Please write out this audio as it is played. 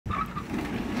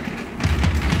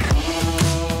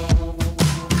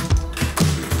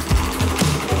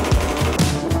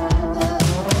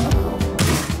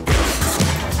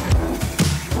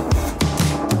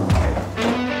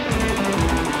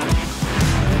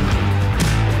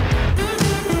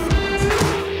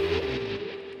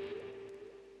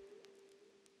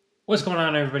What's going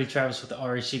on, everybody? Travis with the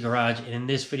RAC Garage, and in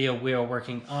this video we are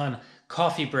working on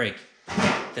Coffee Break,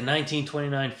 the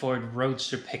 1929 Ford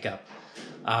Roadster pickup.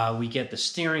 We get the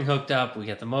steering hooked up, we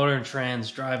get the motor and trans,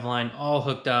 driveline all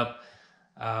hooked up.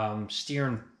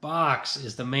 Steering box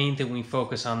is the main thing we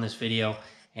focus on this video,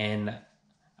 and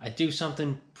I do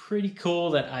something pretty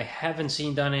cool that I haven't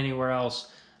seen done anywhere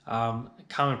else.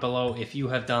 Comment below if you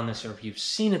have done this or if you've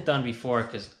seen it done before,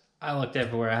 because I looked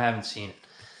everywhere, I haven't seen it.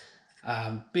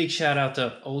 Big shout out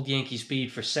to Old Yankee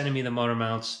Speed for sending me the motor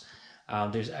mounts.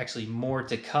 There's actually more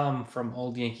to come from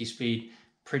Old Yankee Speed.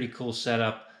 Pretty cool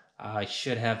setup. I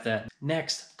should have that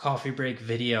next coffee break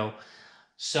video.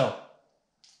 So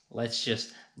let's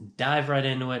just dive right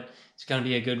into it. It's going to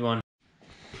be a good one.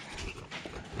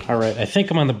 All right, I think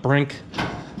I'm on the brink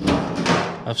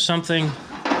of something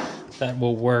that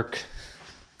will work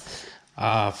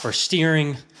for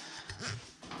steering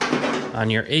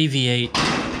on your AV8.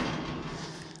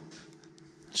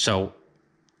 So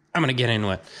I'm going to get into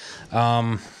it.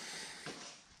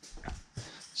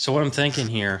 So what I'm thinking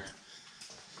here,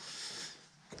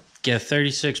 get a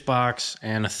 36 box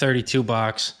and a 32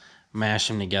 box, mash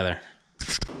them together.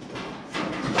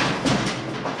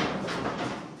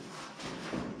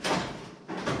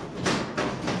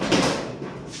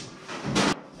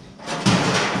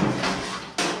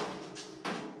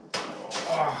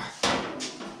 I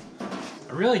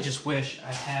really just wish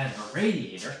I had a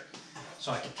radiator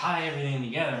so I could tie everything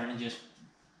together and just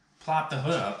plop the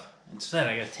hood up. Instead,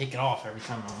 I gotta take it off every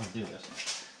time I want to do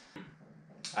this.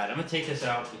 Alright, I'm gonna take this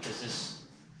out because this,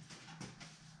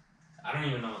 I don't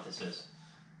even know what this is.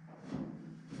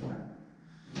 I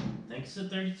think it's a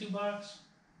 32 box.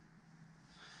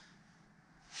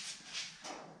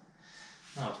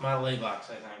 No, it's my lay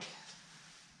box, I think.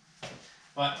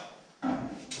 But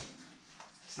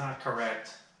it's not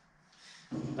correct.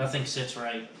 Nothing sits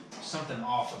right. Something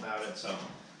off about it, so I'll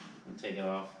take it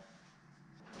off.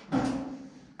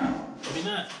 Maybe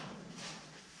not.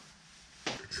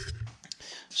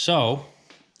 So,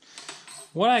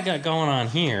 what I got going on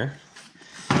here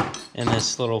in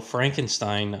this little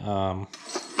Frankenstein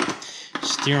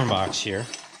steering box here.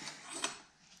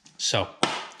 So,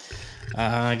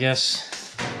 I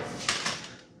guess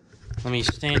let me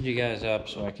stand you guys up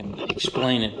so I can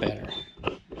explain it better.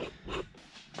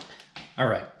 All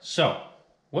right, so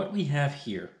what we have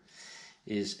here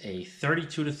is a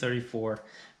 32 to 34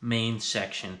 main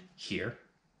section here.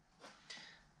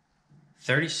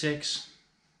 36,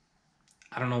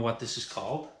 I don't know what this is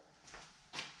called,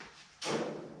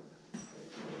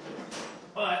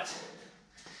 but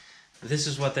this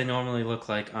is what they normally look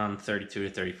like on 32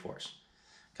 to 34s,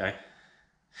 okay?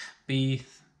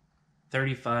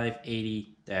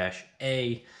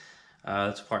 B3580-A,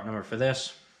 that's a part number for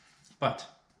this, but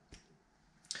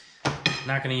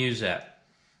not going to use that.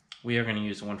 We are going to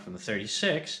use the one from the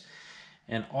 36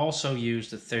 and also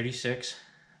use the 36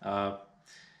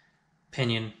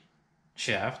 pinion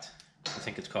shaft, I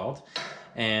think it's called,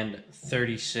 and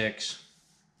 36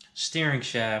 steering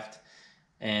shaft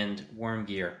and worm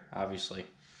gear, obviously,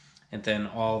 and then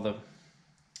all the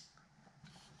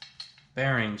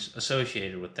bearings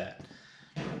associated with that.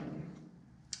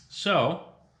 So,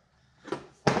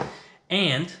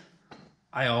 and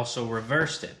I also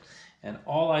reversed it. And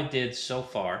all I did so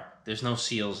far, there's no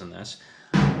seals in this,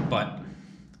 but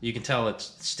you can tell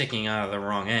it's sticking out of the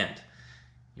wrong end.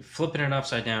 You're flipping it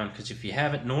upside down, because if you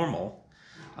have it normal,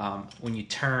 when you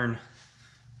turn,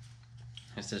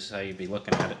 this is how you'd be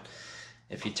looking at it.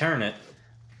 If you turn it,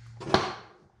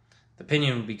 the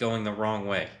pinion would be going the wrong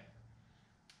way.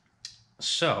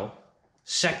 So,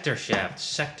 sector shaft.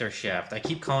 I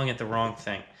keep calling it the wrong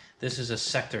thing. This is a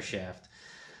sector shaft.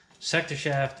 Sector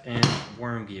shaft and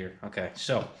worm gear. Okay,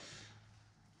 so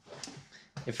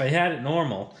if I had it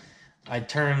normal, I'd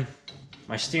turn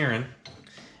my steering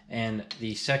and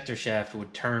the sector shaft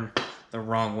would turn the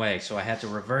wrong way. So I had to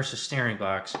reverse the steering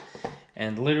box,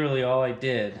 and literally all I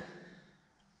did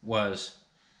was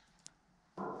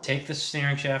take the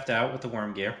steering shaft out with the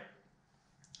worm gear,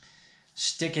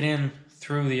 stick it in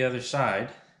through the other side,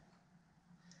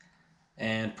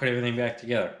 and put everything back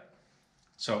together.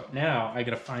 So now I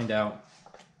gotta find out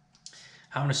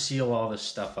how I'm gonna seal all this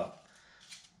stuff up.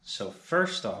 So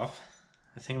first off,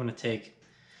 I think I'm gonna take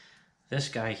this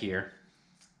guy here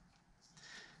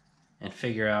and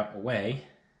figure out a way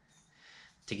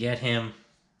to get him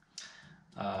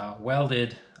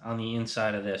welded on the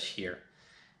inside of this here,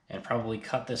 and probably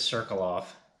cut this circle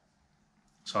off.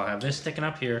 So I'll have this sticking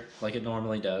up here like it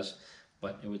normally does,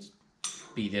 but it would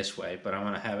be this way, but I'm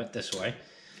gonna have it this way.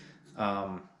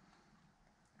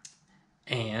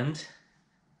 And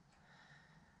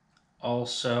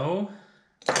also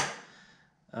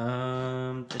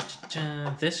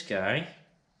This guy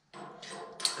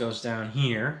goes down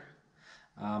here.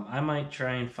 I might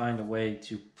try and find a way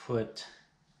to put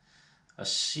a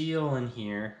seal in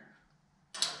here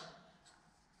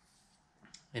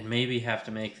and maybe have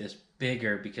to make this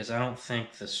bigger, because I don't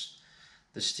think the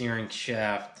steering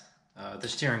shaft, the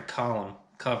steering column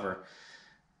cover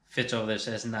fits over this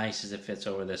as nice as it fits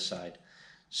over this side.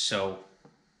 So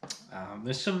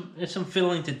there's some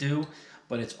filling to do,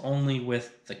 but it's only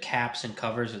with the caps and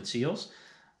covers and seals,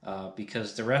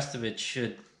 because the rest of it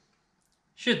should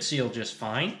seal just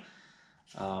fine.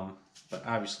 But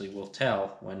obviously we'll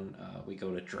tell when we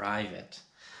go to drive it.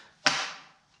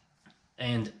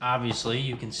 And obviously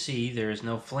you can see there is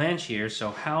no flange here,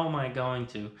 so how am I going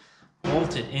to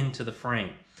bolt it into the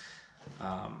frame?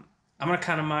 I'm going to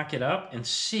kind of mock it up and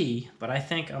see, but I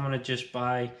think I'm going to just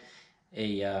buy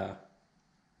a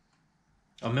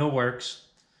Millworks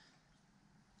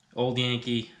Old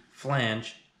Yankee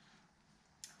flange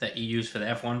that you use for the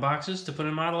F1 boxes to put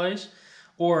in Model A's,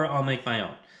 or I'll make my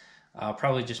own. I'll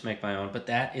probably just make my own, but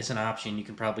that is an option. You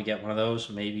can probably get one of those.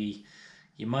 Maybe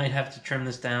you might have to trim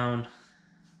this down.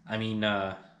 I mean,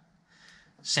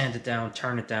 sand it down,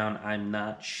 turn it down. I'm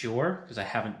not sure because I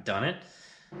haven't done it.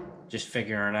 Just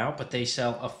figuring it out. But they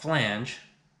sell a flange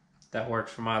that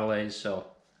works for Model A's, so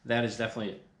that is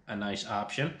definitely a nice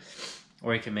option.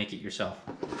 Or you can make it yourself.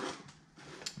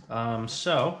 But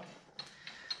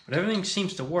everything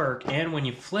seems to work, and when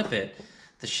you flip it,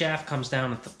 the shaft comes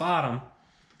down at the bottom,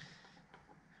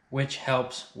 which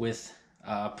helps with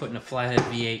putting a flathead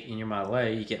V8 in your Model A.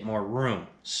 You get more room.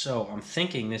 So I'm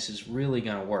thinking this is really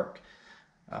going to work.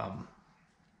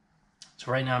 So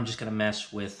right now I'm just going to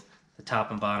mess with the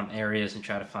top and bottom areas and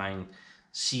try to find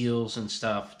seals and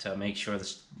stuff to make sure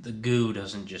the goo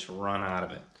doesn't just run out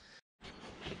of it.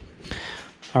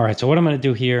 All right, so what I'm going to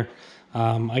do here,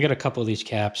 I got a couple of these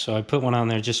caps, so I put one on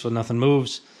there just so nothing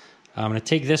moves. I'm going to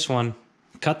take this one,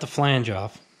 cut the flange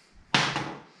off,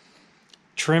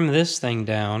 trim this thing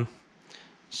down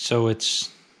so it's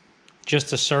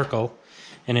just a circle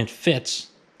and it fits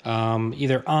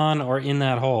either on or in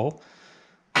that hole.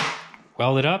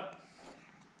 Weld it up.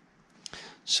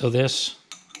 So this,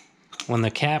 when the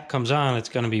cap comes on, it's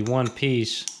going to be one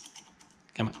piece.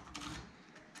 Come on.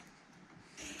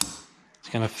 It's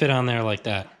going to fit on there like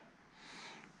that.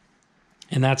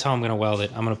 And that's how I'm going to weld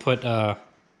it. I'm going to put,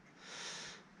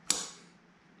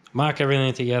 mock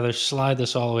everything together, slide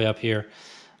this all the way up here,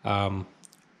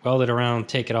 weld it around,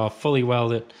 take it off, fully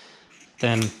weld it.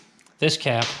 Then this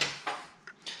cap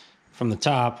from the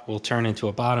top will turn into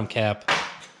a bottom cap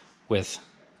with,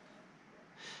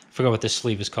 I forgot what this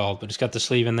sleeve is called, but it's got the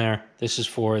sleeve in there. This is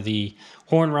for the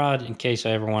horn rod in case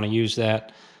I ever want to use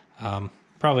that.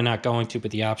 Probably not going to,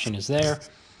 but the option is there.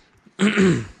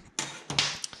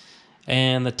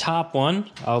 And the top one,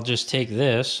 I'll just take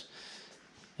this,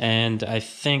 and I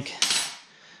think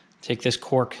take this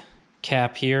cork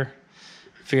cap here,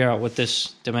 figure out what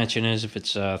this dimension is, if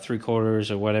it's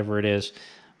 3/4 or whatever it is,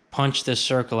 punch this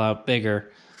circle out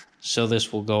bigger, so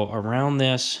this will go around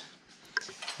this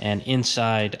and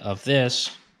inside of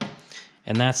this,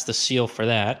 and that's the seal for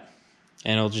that,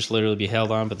 and it'll just literally be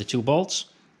held on by the 2 bolts.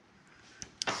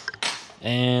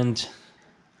 And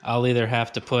I'll either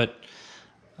have to put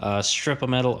a strip of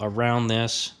metal around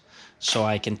this so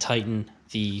I can tighten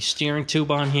the steering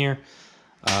tube on here,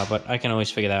 but I can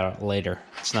always figure that out later.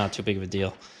 It's not too big of a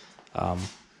deal.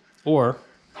 Or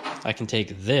I can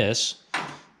take this.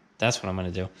 That's what I'm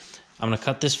going to do. I'm going to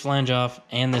cut this flange off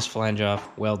and this flange off,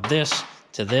 weld this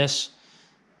to this,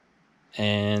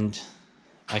 and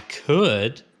I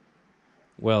could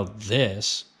weld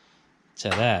this to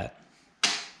that.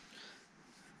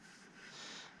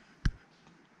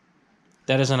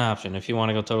 That is an option if you want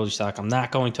to go totally stock. I'm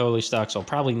not going totally stock, so I'll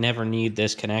probably never need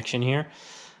this connection here.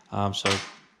 So,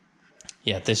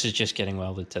 yeah, this is just getting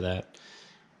welded to that.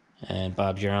 And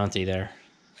Bob's your auntie there.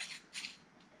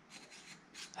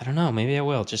 I don't know, maybe I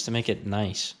will, just to make it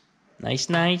nice. Nice.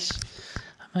 I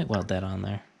might weld that on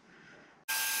there.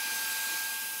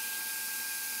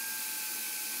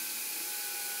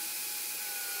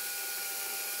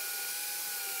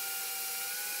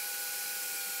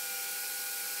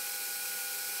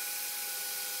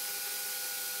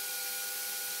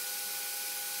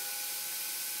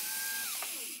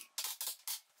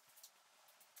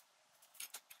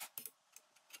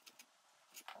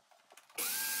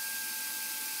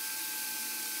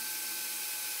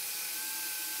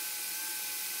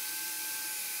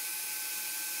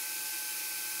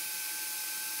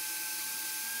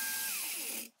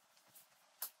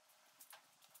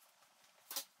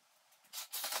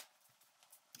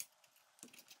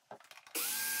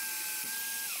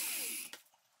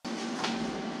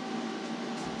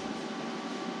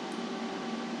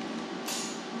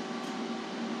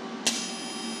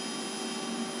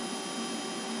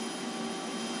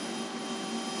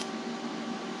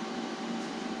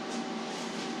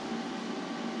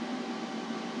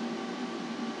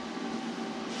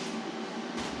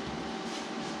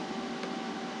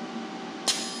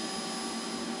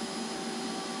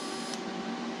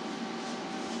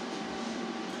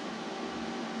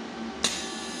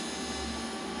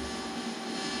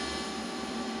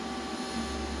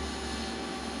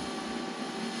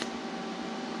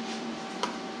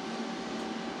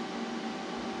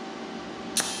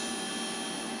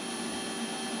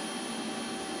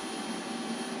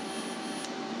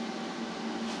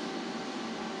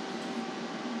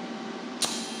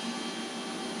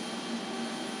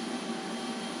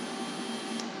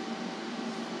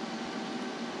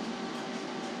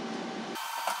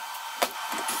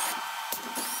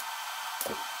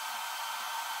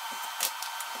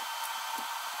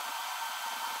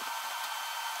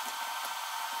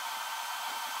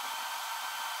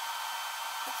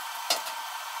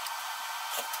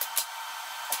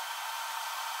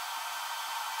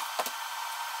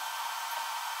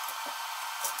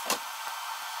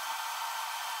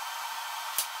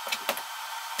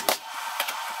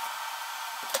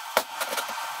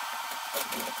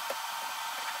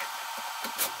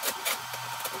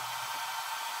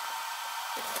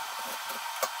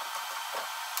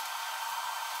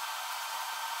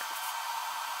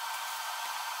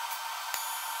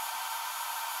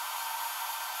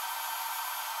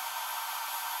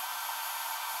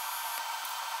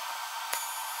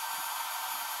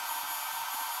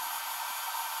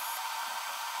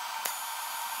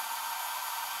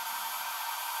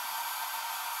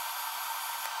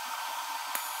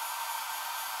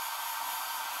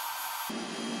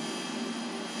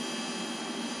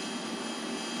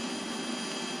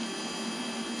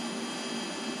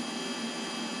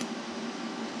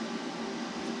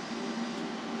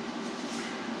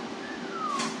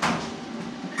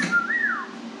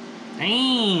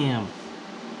 Damn!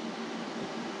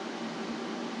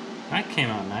 That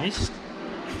came out nice.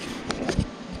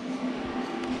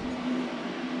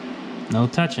 No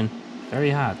touching.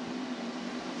 Very hot.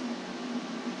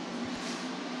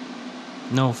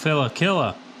 No filler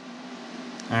killer.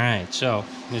 Alright, so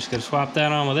I'm just going to swap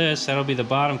that on with this. That'll be the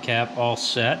bottom cap all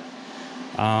set.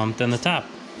 Then the top.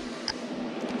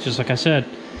 Just like I said,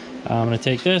 I'm going to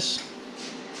take this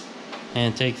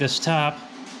and take this top.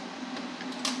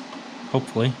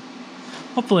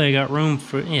 Hopefully I got room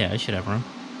for, yeah, I should have room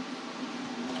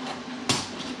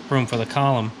for the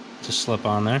column to slip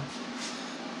on there.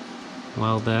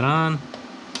 Weld that on.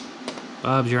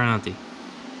 Bob's your auntie.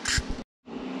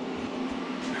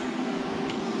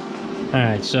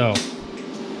 Alright, so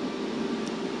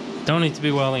don't need to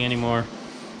be welding anymore.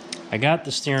 I got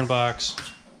the steering box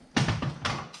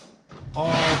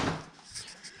all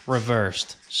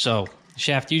reversed. So the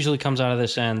shaft usually comes out of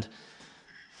this end.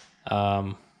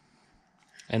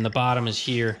 And the bottom is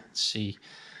here. Let's see.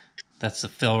 That's the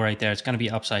fill right there. It's going to be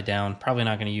upside down. Probably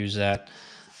not going to use that.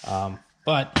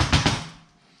 But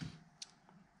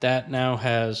that now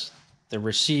has the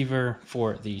receiver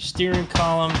for the steering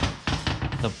column.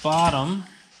 The bottom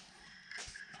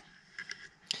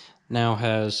now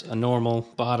has a normal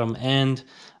bottom end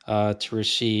to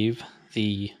receive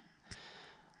the,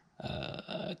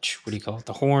 what do you call it,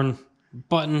 the horn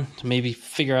button to maybe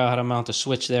figure out how to mount a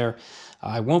switch there.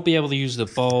 I won't be able to use the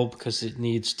bulb because it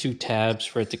needs 2 tabs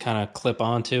for it to kind of clip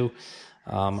onto.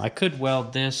 I could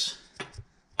weld this,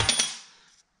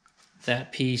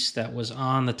 that piece that was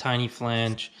on the tiny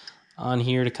flange on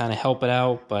here to kind of help it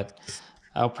out, but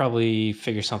I'll probably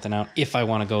figure something out if I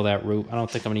want to go that route. I don't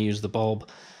think I'm going to use the bulb.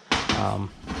 I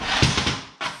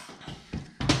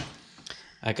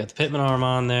got the pitman arm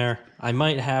on there. I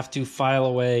might have to file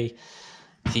away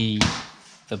the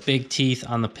big teeth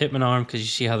on the pitman arm because you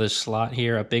see how there's slot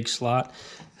here, a big slot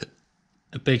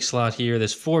here.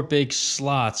 There's 4 big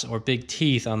slots or big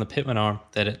teeth on the pitman arm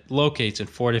that it locates in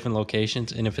 4 different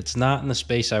locations, and if it's not in the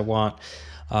space I want,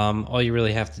 all you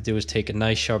really have to do is take a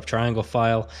nice sharp triangle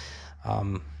file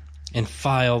and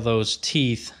file those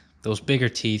teeth, those bigger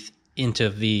teeth, into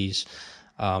V's,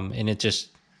 and it's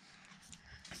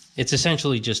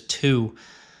essentially just 2.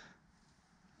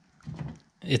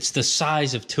 It's the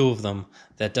size of 2 of them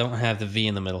that don't have the V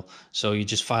in the middle. So you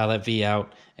just file that V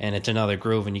out, and it's another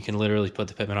groove, and you can literally put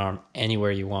the pitman arm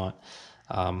anywhere you want.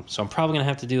 So I'm probably going to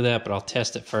have to do that, but I'll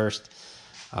test it first.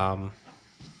 And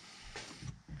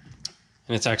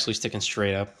it's actually sticking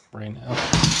straight up right now.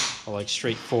 Or like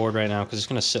straight forward right now, because it's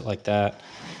going to sit like that.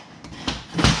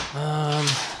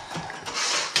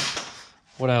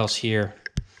 What else here?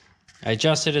 I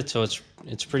adjusted it so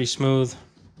it's pretty smooth.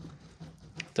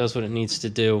 Does what it needs to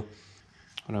do.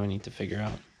 What do I need to figure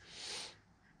out?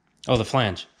 Oh, the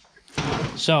flange.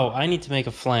 So I need to make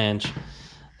a flange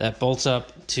that bolts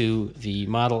up to the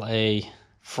Model A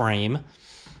frame,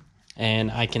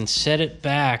 and I can set it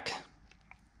back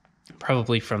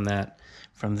probably from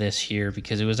this here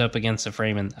because it was up against the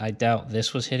frame, and I doubt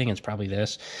this was hitting. It's probably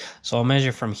this. So I'll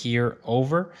measure from here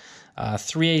over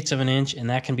 3/8 of an inch, and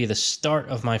that can be the start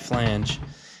of my flange,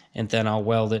 and then I'll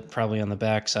weld it probably on the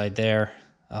back side there.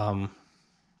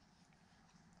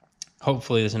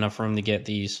 Hopefully there's enough room to get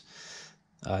these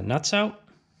nuts out.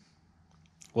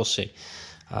 We'll see.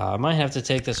 I might have to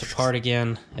take this apart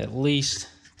again, at least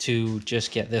to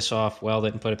just get this off, weld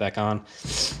it, and put it back on.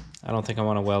 I don't think I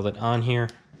want to weld it on here.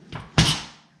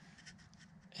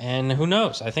 And who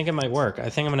knows? I think it might work. I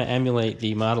think I'm going to emulate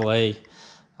the Model A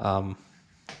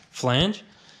flange,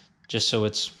 just so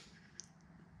it's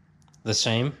the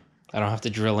same. I don't have to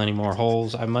drill any more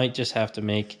holes. I might just have to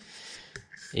make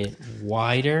it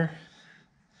wider.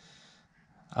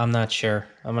 I'm not sure.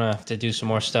 I'm gonna have to do some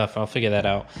more stuff. I'll figure that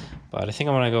out. But I think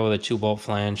I'm gonna go with a 2-bolt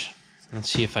flange and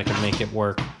see if I can make it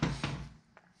work.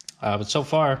 But so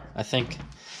far, I think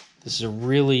this is a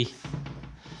really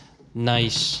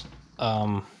nice,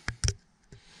 what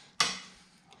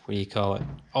do you call it?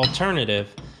 Alternative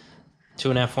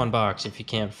to an F1 box if you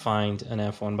can't find an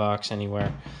F1 box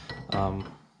anywhere.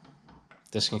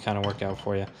 This can kind of work out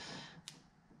for you.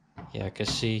 Yeah, because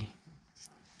see,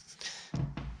 I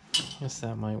guess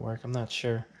that might work. I'm not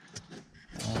sure.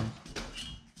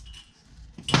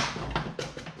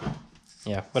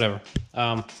 Yeah, whatever.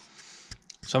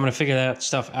 So I'm going to figure that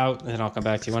stuff out, and I'll come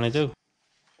back to you when I do.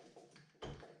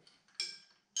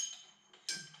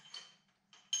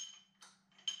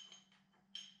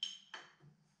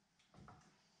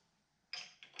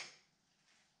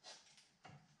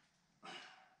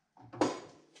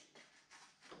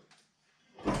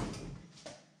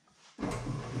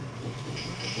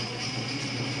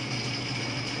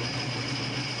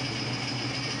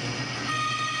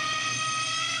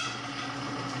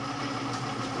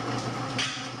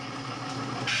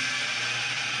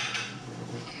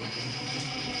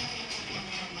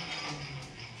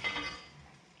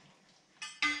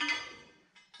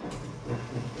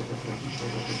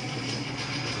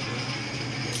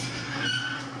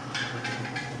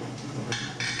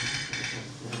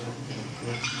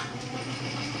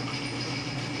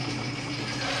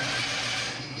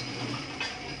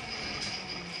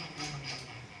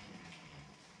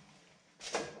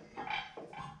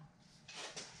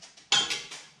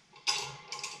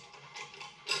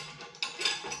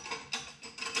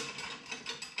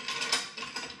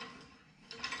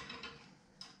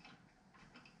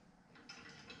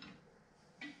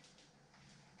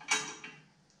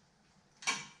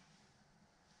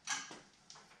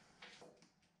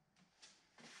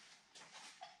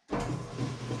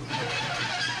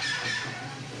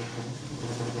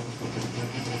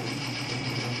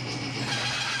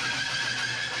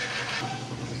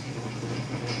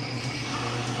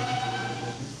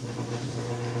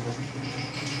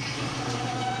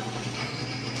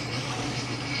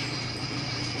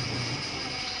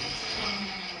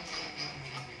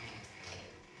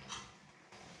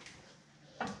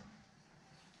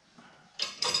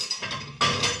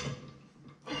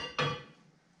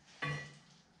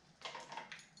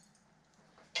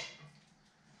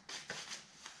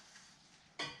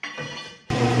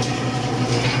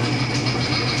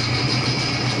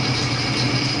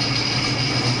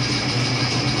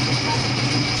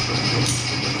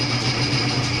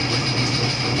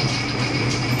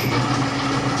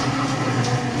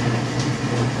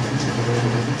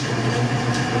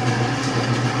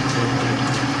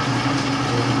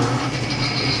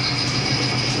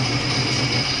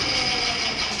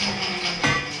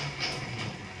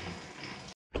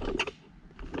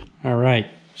 All right,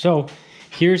 so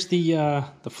here's the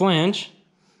flange,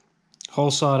 hole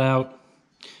sawed out,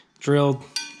 drilled,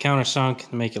 countersunk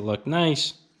to make it look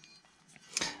nice.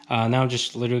 Now I'm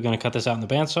just literally going to cut this out in the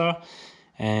bandsaw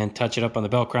and touch it up on the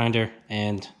belt grinder,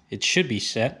 and it should be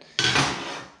set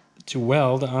to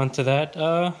weld onto that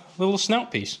little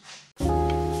snout piece.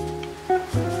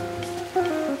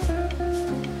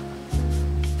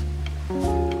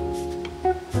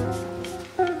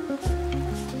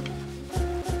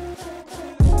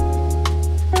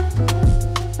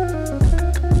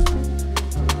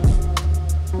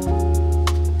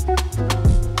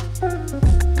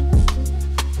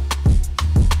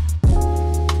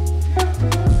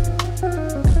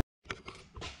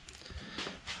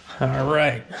 All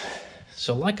right,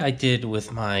 so like I did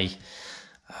with my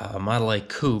Model A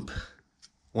Coupe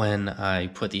when I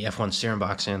put the F1 steering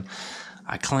box in,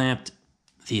 I clamped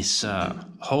this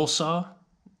hole saw,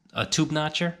 a tube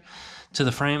notcher, to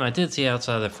the frame. I did the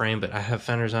outside of the frame, but I have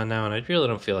fenders on now, and I really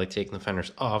don't feel like taking the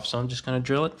fenders off, so I'm just going to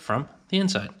drill it from the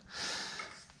inside.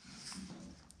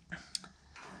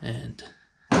 And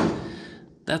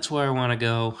that's where I want to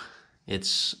go.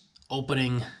 It's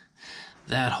opening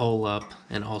that hole up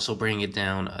and also bring it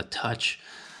down a touch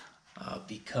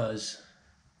because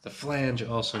the flange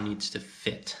also needs to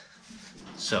fit.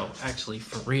 So actually,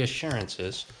 for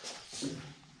reassurances,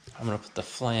 I'm going to put the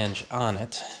flange on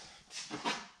it.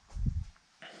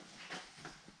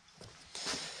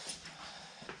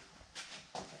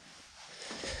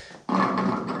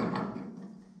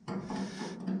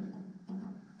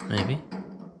 Maybe.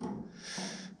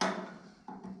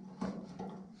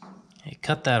 Hey,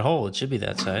 cut that hole, it should be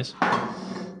that size.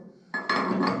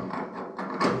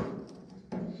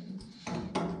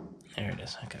 There it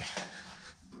is, okay.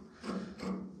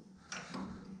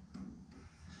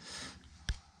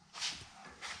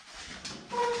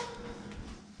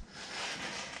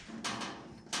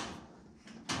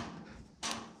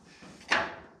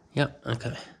 Yep,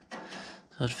 okay.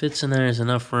 So it fits in there, there's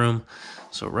enough room.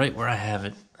 So right where I have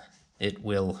it, it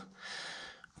will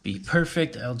be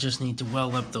perfect. I'll just need to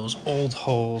weld up those old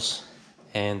holes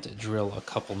and drill a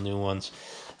couple new ones.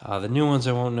 The new ones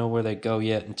I won't know where they go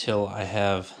yet until I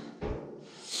have...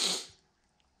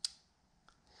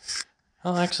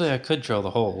 Well, actually I could drill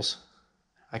the holes.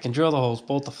 I can drill the holes,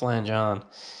 bolt the flange on,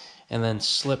 and then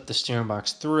slip the steering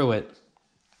box through it,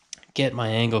 get my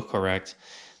angle correct,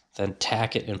 then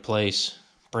tack it in place,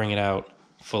 bring it out,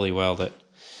 fully weld it.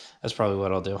 That's probably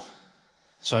what I'll do.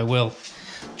 So I will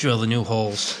drill the new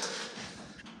holes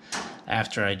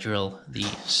after I drill the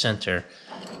center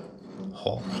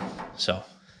hole. So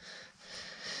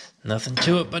nothing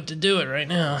to it but to do it right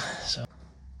now. So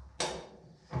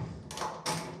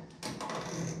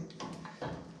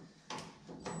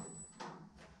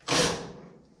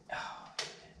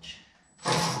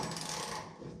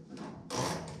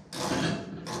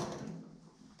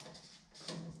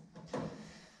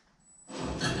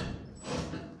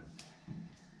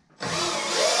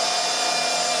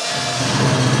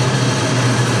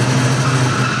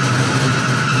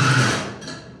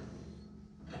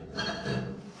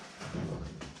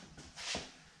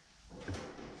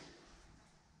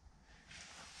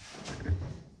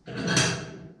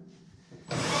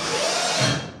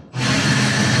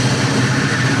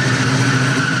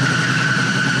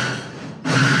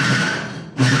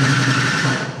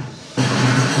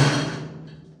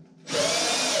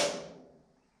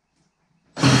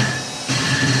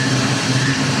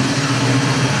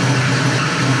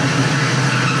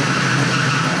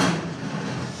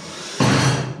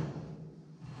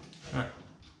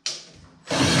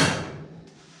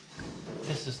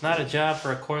this is not a job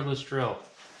for a cordless drill.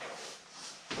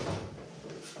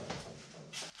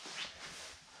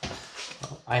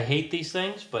 I hate these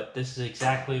things, but this is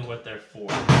exactly what they're for.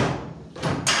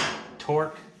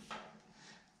 Torque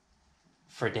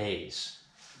for days.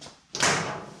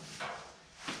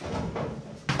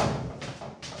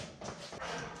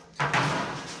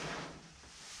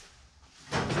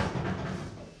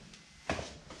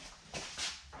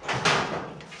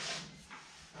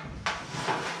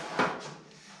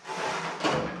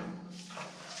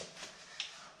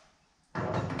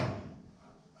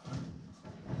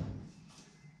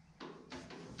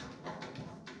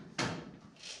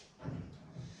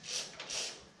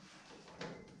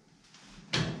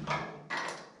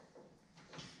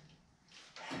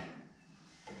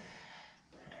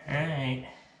 Alright.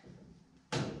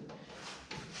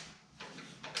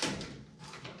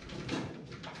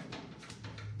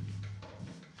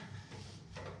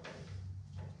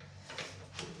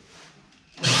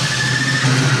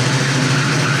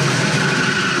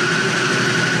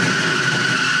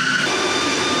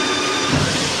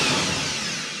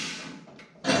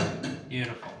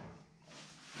 Beautiful.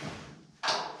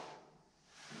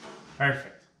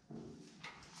 Perfect.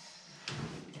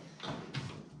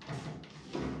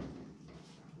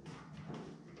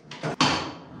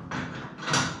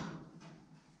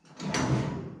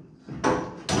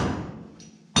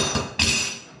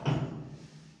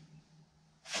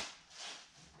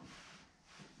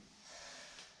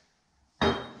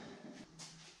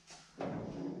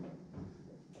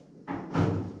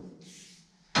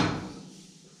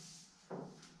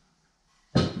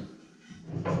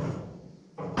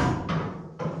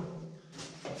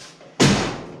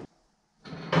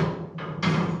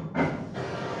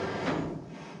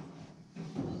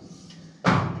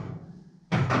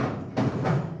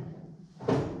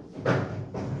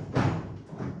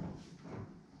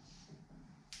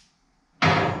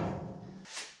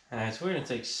 Alright, so we're going to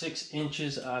take 6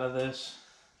 inches out of this.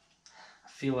 I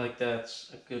feel like that's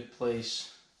a good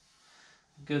place,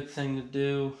 a good thing to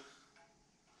do.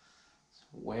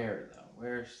 Where though?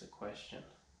 Where's the question?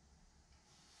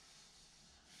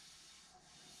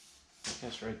 I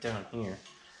guess right down here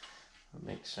would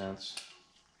make sense.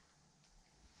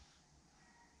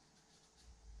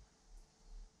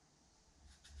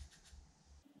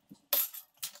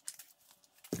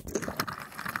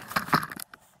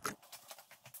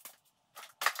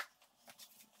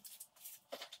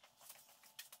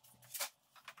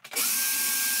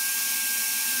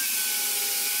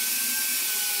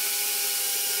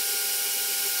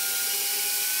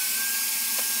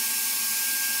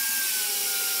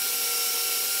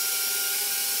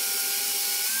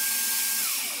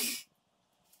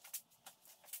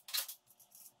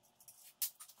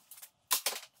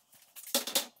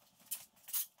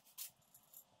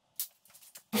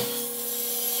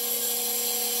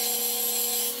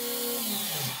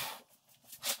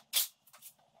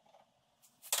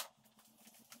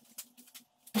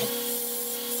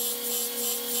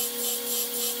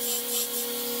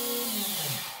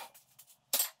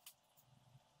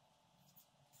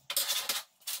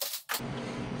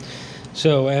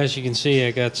 So as you can see,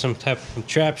 I got some type of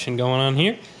contraption going on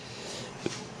here.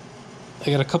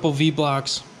 I got a couple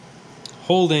V-blocks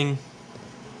holding,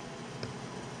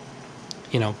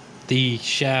 you know, the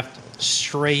shaft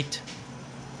straight.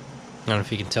 I don't know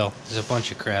if you can tell, there's a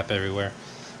bunch of crap everywhere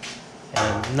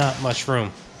and not much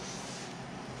room,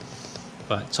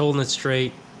 but it's holding it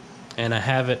straight, and I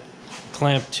have it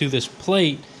clamped to this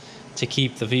plate to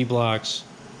keep the V-blocks,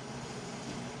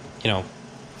 you know,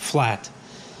 flat,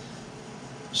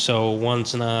 so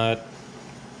one's not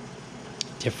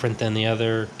different than the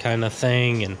other kind of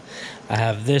thing. And I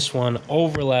have this one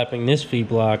overlapping this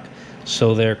V-block,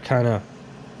 so they're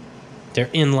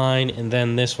in line, and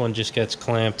then this one just gets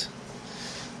clamped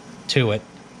to it.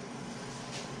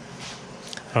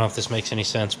 I don't know if this makes any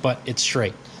sense, but it's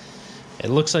straight. It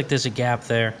looks like there's a gap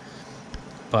there,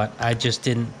 but I just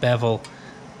didn't bevel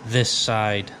this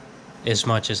side as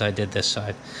much as I did this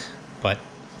side. But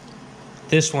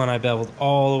this one I beveled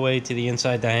all the way to the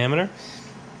inside diameter.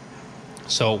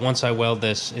 So once I weld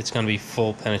this, it's going to be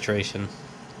full penetration.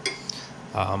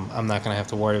 I'm not going to have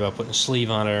to worry about putting a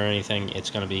sleeve on it or anything. It's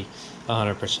going to be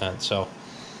 100%. So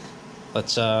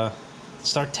let's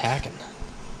start tacking.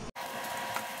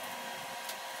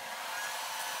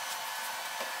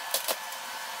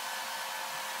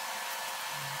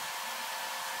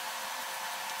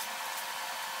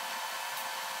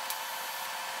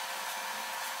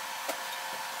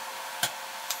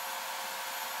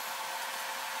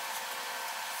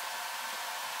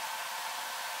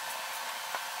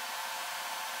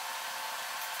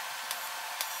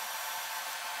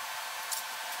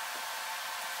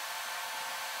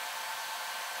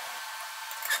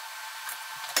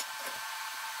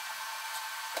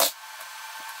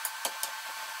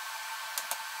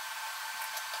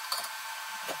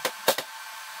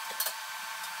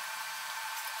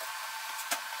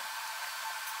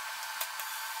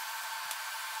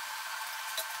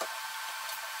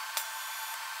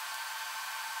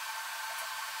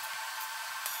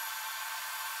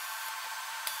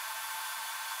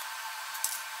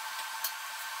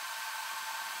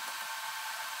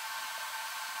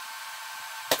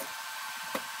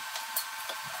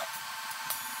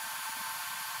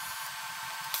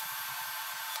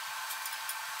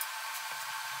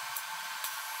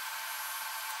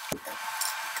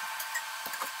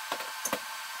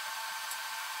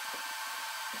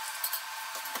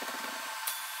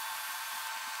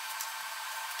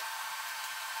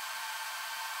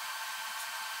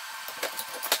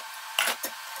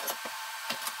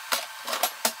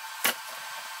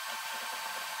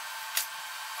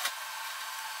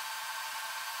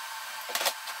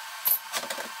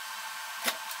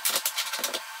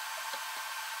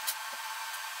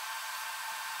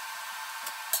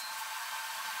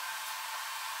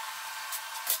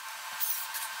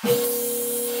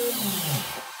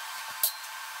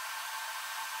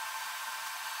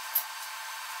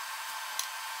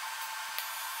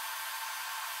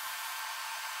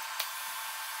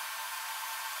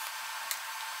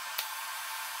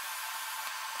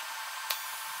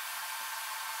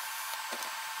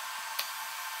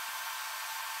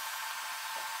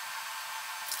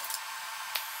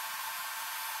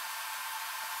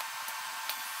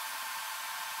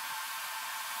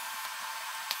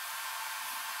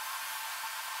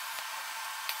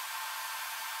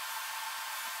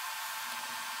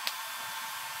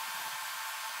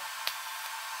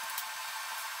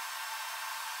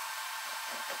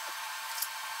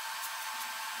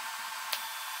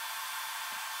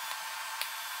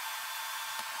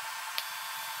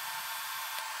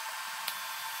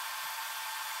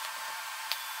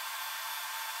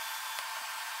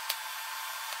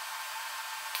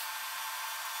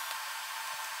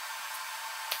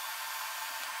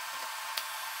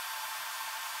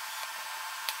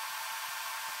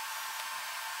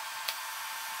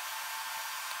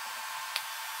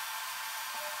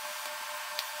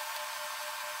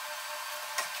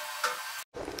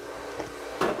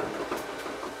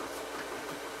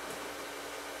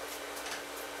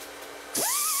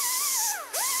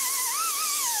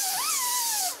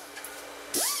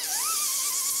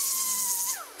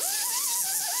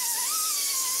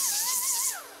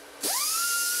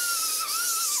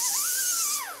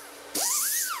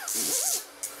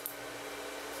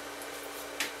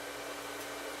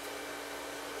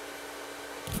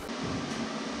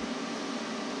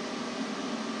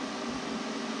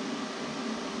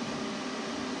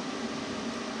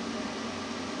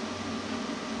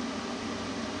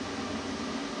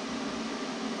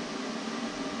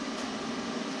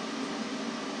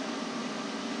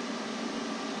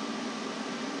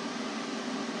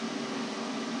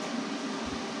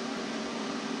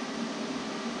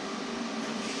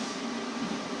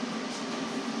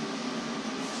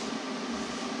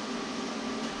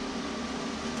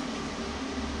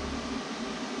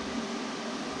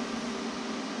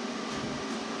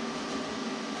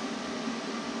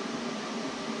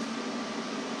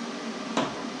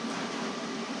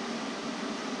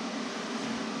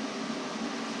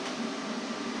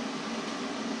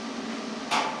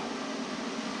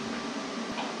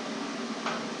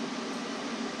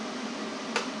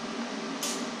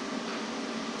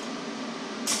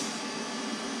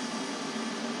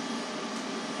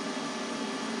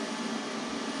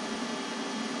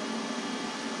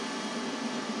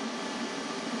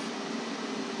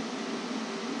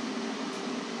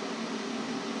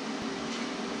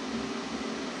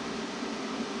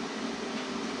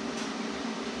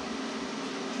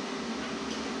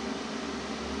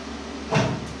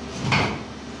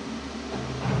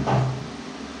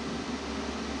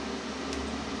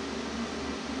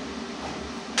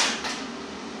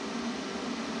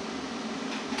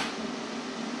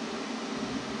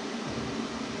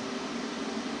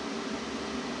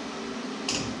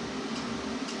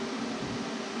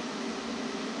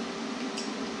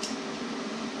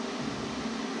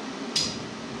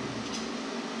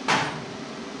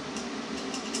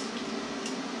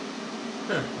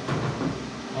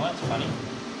 Well, that's funny.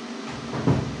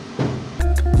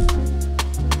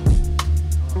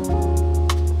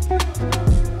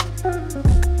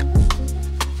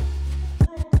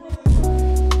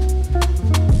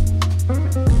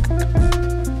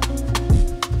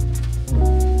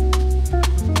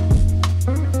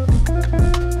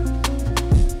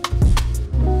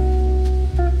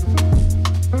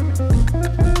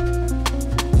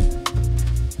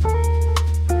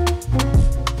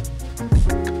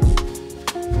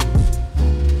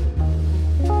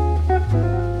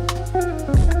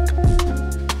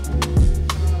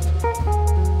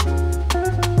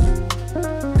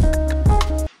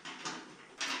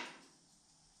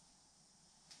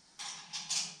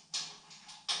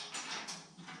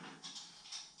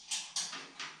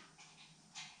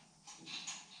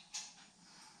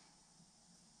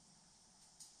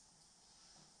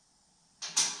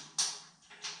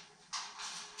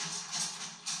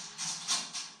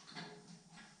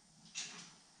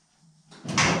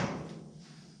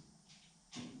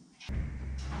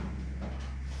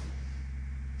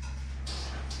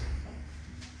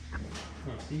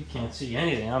 You can't see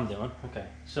anything I'm doing. Okay,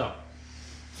 so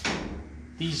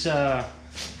these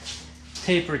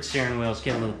tapered steering wheels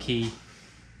get a little key,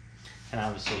 and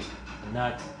obviously a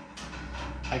nut.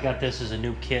 I got this as a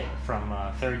new kit from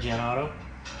 3rd Gen Auto.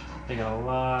 They got a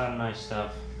lot of nice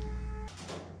stuff.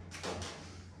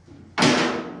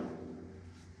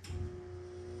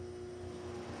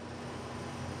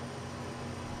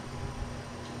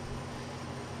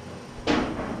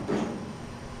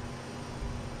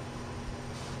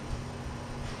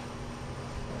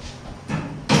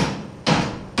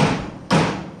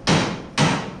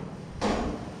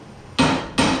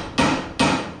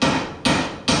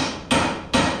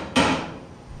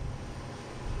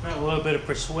 A little bit of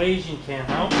persuasion can't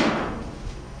help.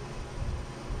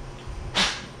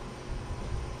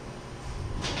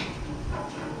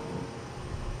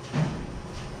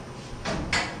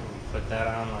 Put that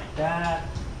on like that.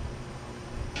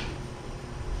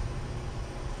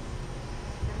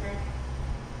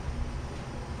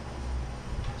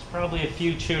 There's probably a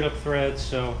few chewed up threads,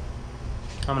 so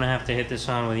I'm gonna have to hit this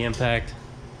on with the impact.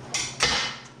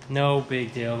 No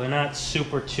big deal. They're not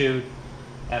super chewed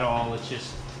at all. It's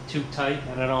just too tight,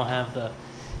 and I don't have the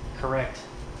correct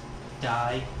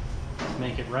die to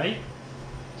make it right.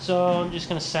 So I'm just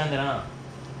gonna send it on.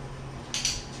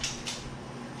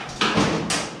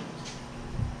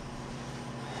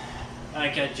 I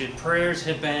got your prayers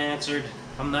have been answered.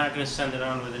 I'm not gonna send it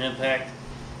on with an impact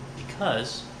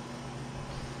because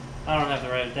I don't have the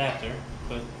right adapter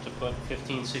to put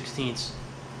 15/16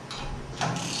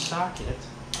 socket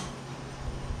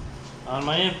on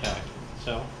my impact.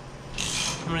 So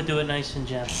I'm gonna do it nice and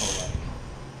gentle like.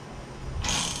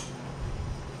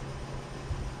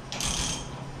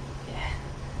 Yeah,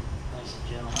 nice and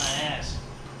gentle. My ass.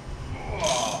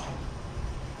 Oh.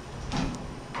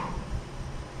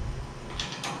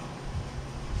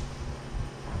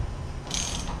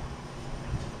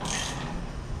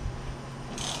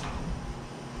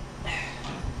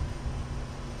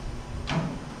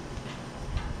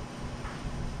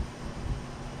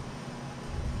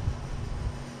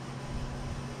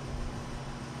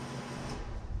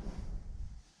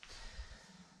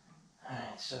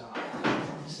 So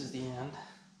this is the end.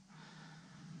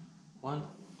 1,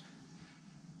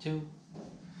 2,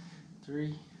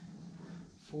 3,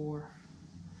 4,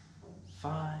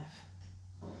 5.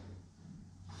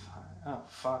 Oh,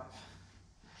 5.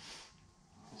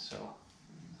 So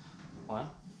 1,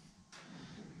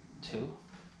 2,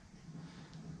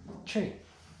 3.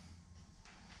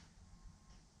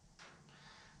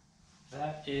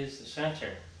 That is the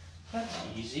center. That's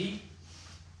easy.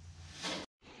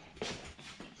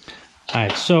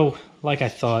 Alright, so like I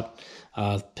thought,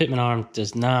 pitman arm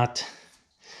does not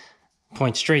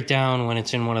point straight down when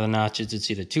it's in one of the notches.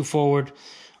 It's either too forward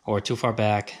or too far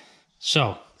back.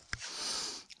 So,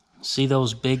 see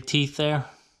those big teeth there?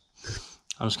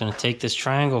 I'm just going to take this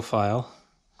triangle file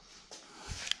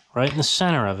right in the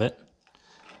center of it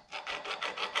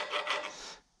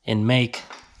and make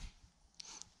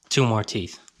 2 more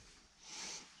teeth.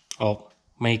 I'll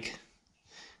make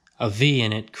a V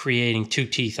in it, creating 2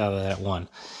 teeth out of that one.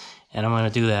 And I'm going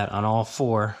to do that on all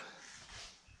 4.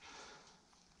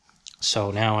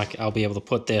 So now I'll be able to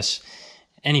put this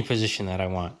any position that I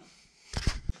want.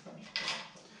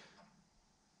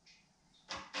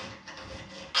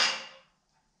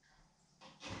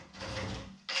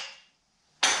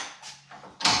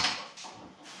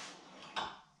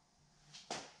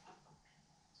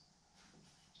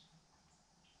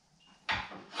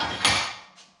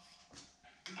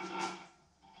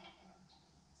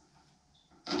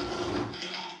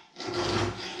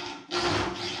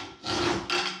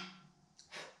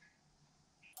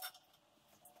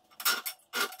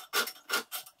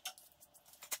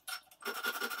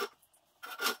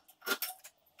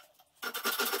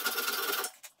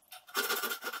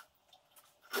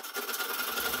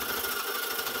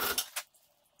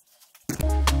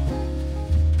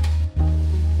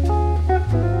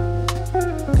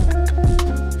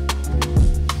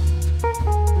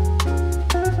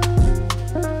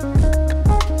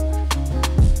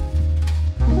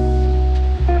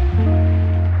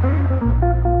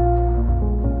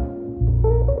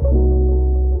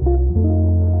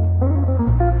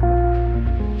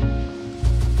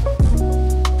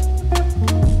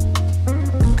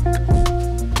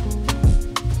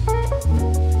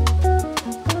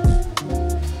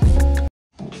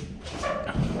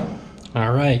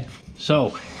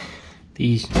 So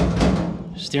these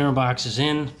steering box is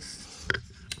in.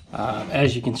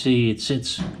 As you can see, it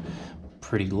sits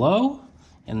pretty low,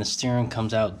 and the steering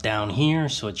comes out down here,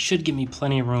 so it should give me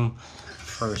plenty of room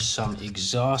for some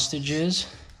exhaustages.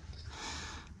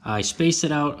 I spaced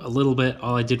it out a little bit.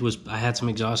 All I did was I had some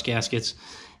exhaust gaskets,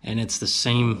 and it's the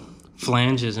same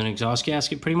flange as an exhaust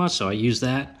gasket pretty much, so I used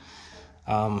that.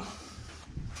 I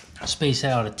spaced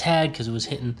out a tad because it was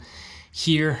hitting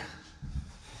here.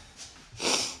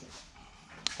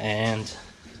 And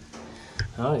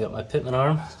I got my pitman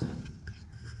arm.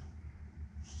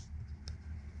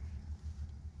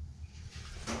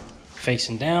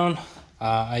 Facing down.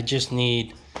 I just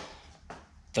need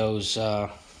those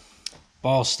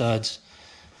ball studs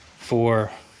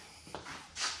for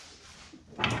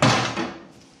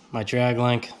my drag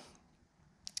link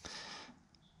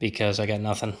because I got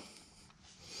nothing.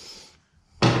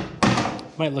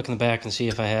 Might look in the back and see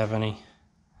if I have any,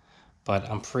 but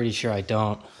I'm pretty sure I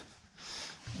don't.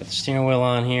 Got the steering wheel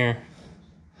on here.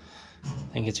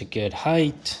 I think it's a good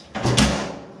height.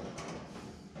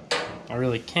 I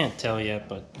really can't tell yet,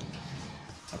 but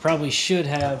I probably should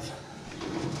have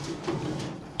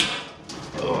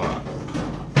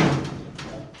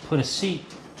put a seat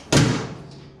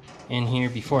in here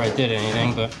before I did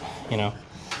anything, but you know,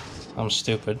 I'm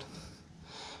stupid.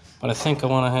 But I think I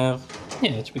want to have,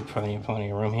 yeah, it should be plenty of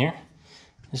room here.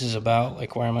 This is about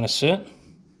like where I'm going to sit.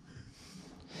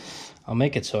 I'll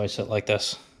make it so I sit like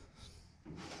this.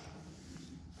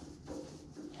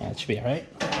 Yeah, it should be all right.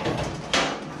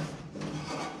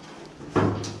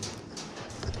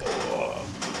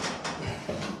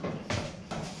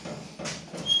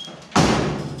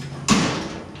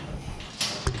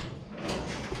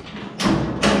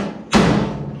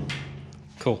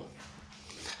 Cool.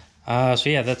 So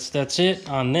yeah, that's it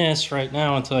on this right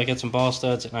now until I get some ball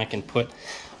studs and I can put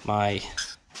my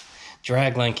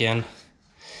drag link in.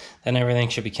 Then everything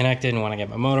should be connected, and when I get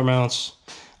my motor mounts,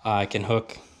 I can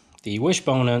hook the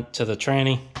wishbone to the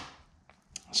tranny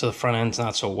so the front end's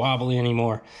not so wobbly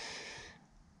anymore.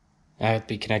 I have to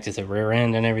be connected to the rear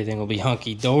end, and everything will be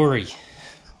hunky-dory.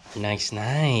 Nice,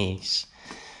 nice.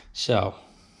 So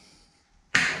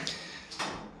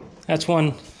that's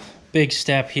one big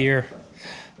step here.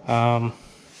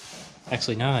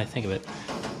 Actually, now that I think of it,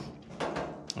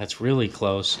 that's really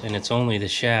close, and it's only the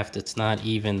shaft. It's not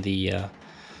even the,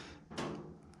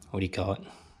 what do you call it?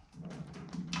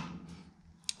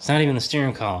 It's not even the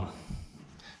steering column.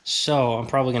 So I'm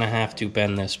probably going to have to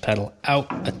bend this pedal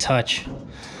out a touch,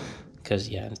 because,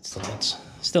 yeah, it still hits.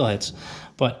 Still hits.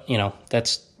 But, you know,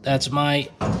 that's my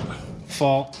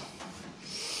fault.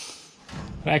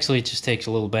 Actually, it just takes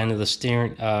a little bend of the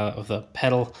steering, of the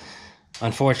pedal.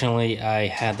 Unfortunately, I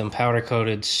had them powder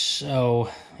coated,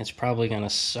 so it's probably going to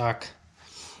suck.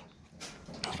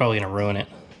 It's probably going to ruin it.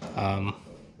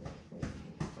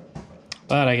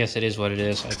 But I guess it is what it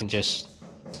is. I can just,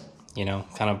 you know,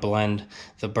 kind of blend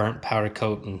the burnt powder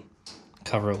coat and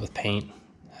cover it with paint.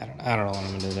 I don't know what I'm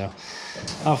going to do, though.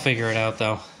 I'll figure it out,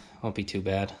 though. Won't be too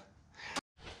bad.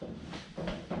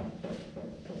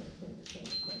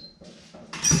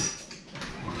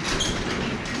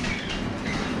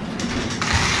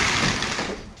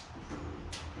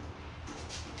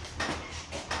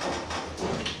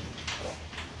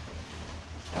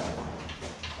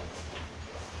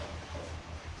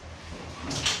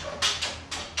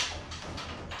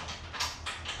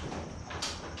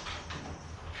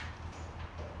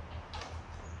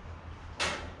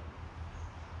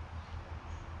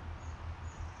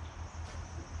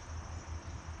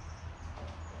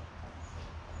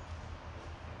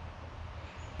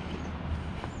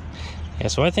 Yeah,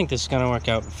 so I think this is going to work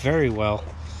out very well.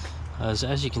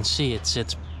 As you can see, it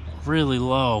sits really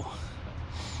low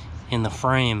in the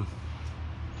frame.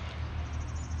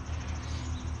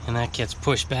 And that gets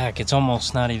pushed back. It's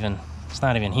almost not even, it's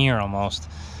not even here almost.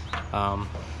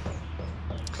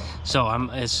 So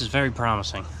this is very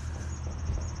promising.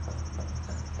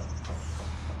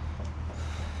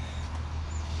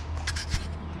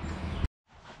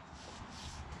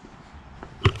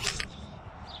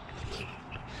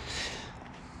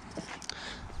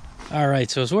 All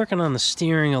right, so I was working on the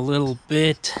steering a little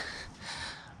bit.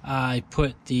 I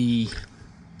put the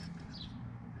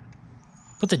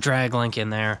drag link in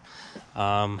there,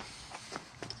 and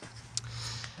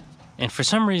for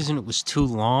some reason it was too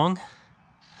long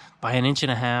by 1.5 inches.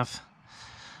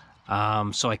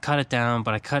 So I cut it down,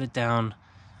 but I cut it down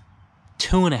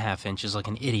 2.5 inches like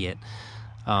an idiot.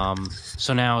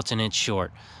 So now it's 1 inch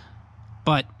short,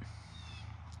 but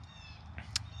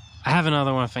I have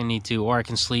another one if I need to, or I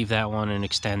can sleeve that one and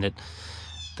extend it.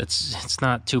 It's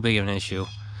not too big of an issue.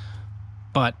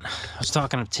 But I was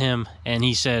talking to Tim, and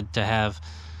he said to have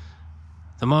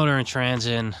the motor and trans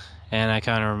in, and I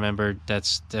kind of remembered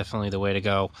that's definitely the way to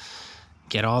go.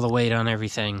 Get all the weight on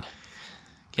everything,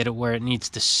 get it where it needs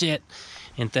to sit,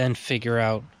 and then figure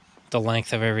out the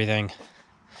length of everything.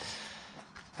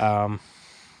 Yeah,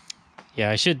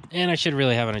 I should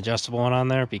really have an adjustable one on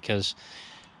there, because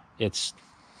it's,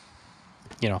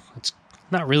 you know, it's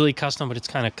not really custom, but it's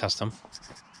kind of custom.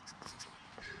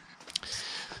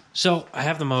 So I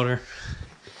have the motor,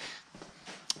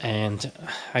 and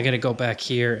I got to go back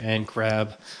here and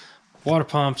grab water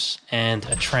pumps and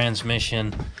a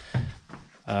transmission.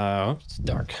 It's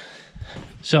dark.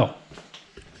 So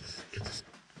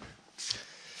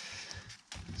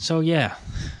yeah,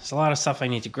 there's a lot of stuff I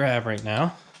need to grab right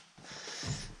now.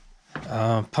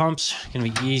 Pumps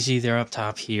gonna be easy. They're up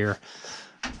top here.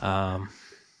 They're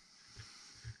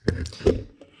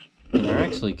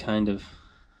actually kind of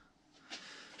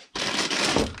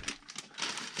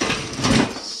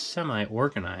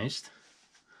semi-organized.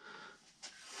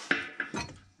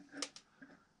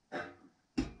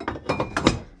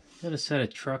 Got a set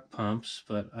of truck pumps,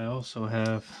 but I also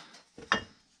have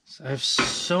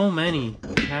so many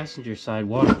passenger side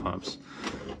water pumps.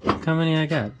 Look how many I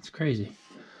got. It's crazy.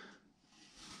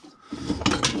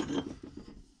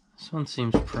 This one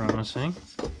seems promising.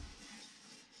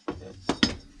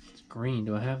 It's green.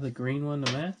 Do I have the green one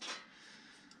to match?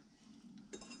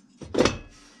 That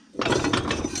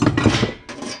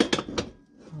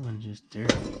one's just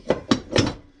dirty.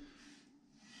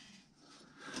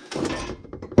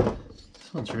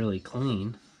 This one's really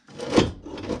clean.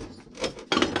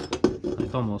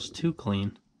 Like almost too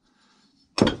clean.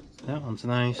 That one's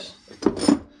nice.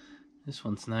 This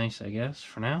one's nice, I guess,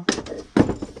 for now.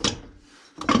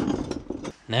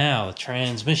 Now, the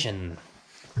transmission.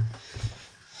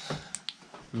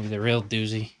 Maybe the real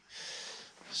doozy.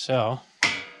 So,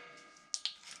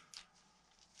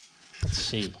 let's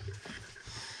see.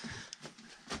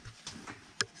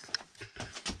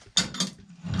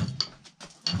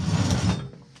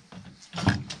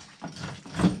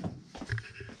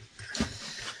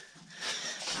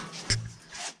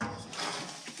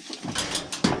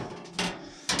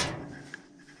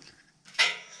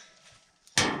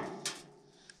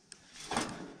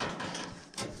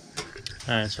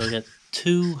 Alright, so we got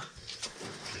 2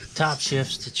 top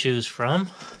shifts to choose from.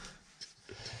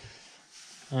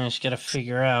 I just gotta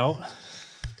figure out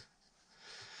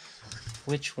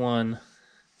which one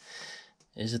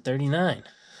is a 39.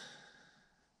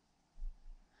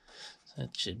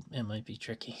 It might be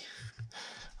tricky.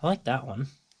 I like that one.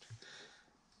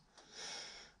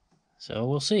 So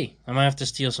we'll see. I might have to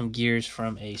steal some gears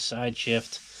from a side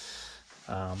shift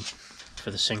for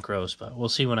the synchros, but we'll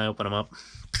see when I open them up.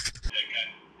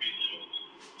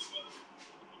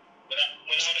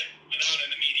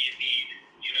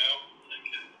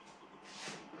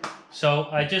 So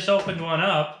I just opened one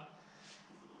up,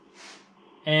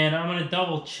 and I'm going to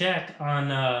double check on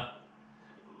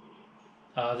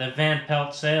the Van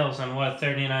Pelt sales on what a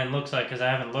 39 looks like, because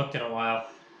I haven't looked in a while.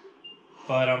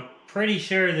 But I'm pretty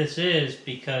sure this is,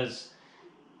 because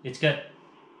it's got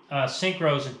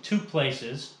synchros in 2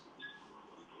 places.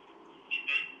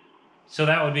 So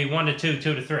that would be 1 to 2,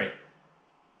 2 to 3. Got it,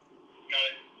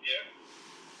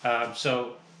 yeah.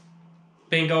 So,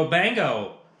 bingo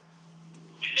bango.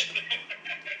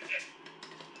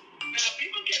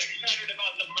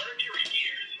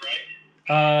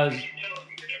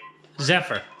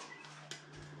 Zephyr.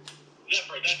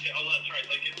 Zephyr, that's it. Oh, that's right.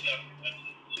 Like it's Zephyr.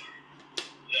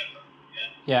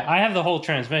 Yeah. Yeah, I have the whole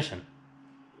transmission.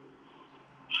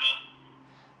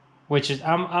 Which is,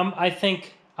 I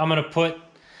think I'm gonna put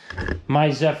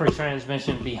my Zephyr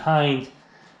transmission behind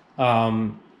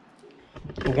one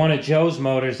of Joe's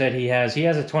motors that he has. He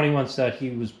has a 21 stud he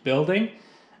was building,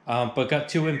 but got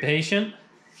too impatient.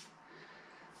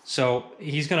 So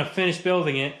he's gonna finish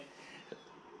building it.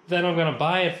 Then I'm going to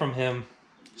buy it from him.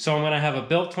 So I'm going to have a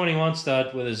built 21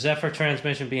 stud with a Zephyr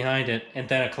transmission behind it, and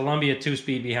then a Columbia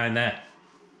 2-speed behind that.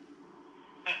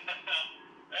 That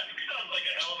sounds like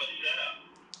a hell of a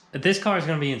setup. This car is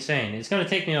going to be insane. It's going to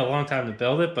take me a long time to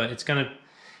build it, but it's going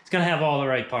to have all the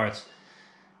right parts.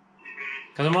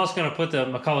 Because I'm also going to put the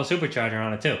McCullough supercharger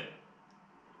on it too. That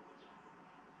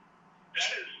is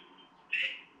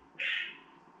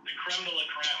the creme de la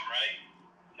creme, right?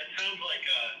 That sounds like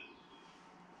a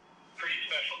pretty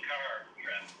special car,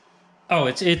 Trent. Oh,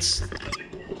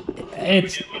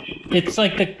 it's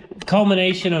like the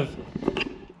culmination of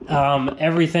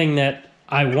everything that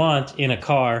I want in a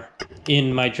car,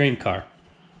 in my dream car.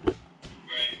 Right. Can't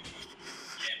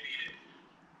beat it.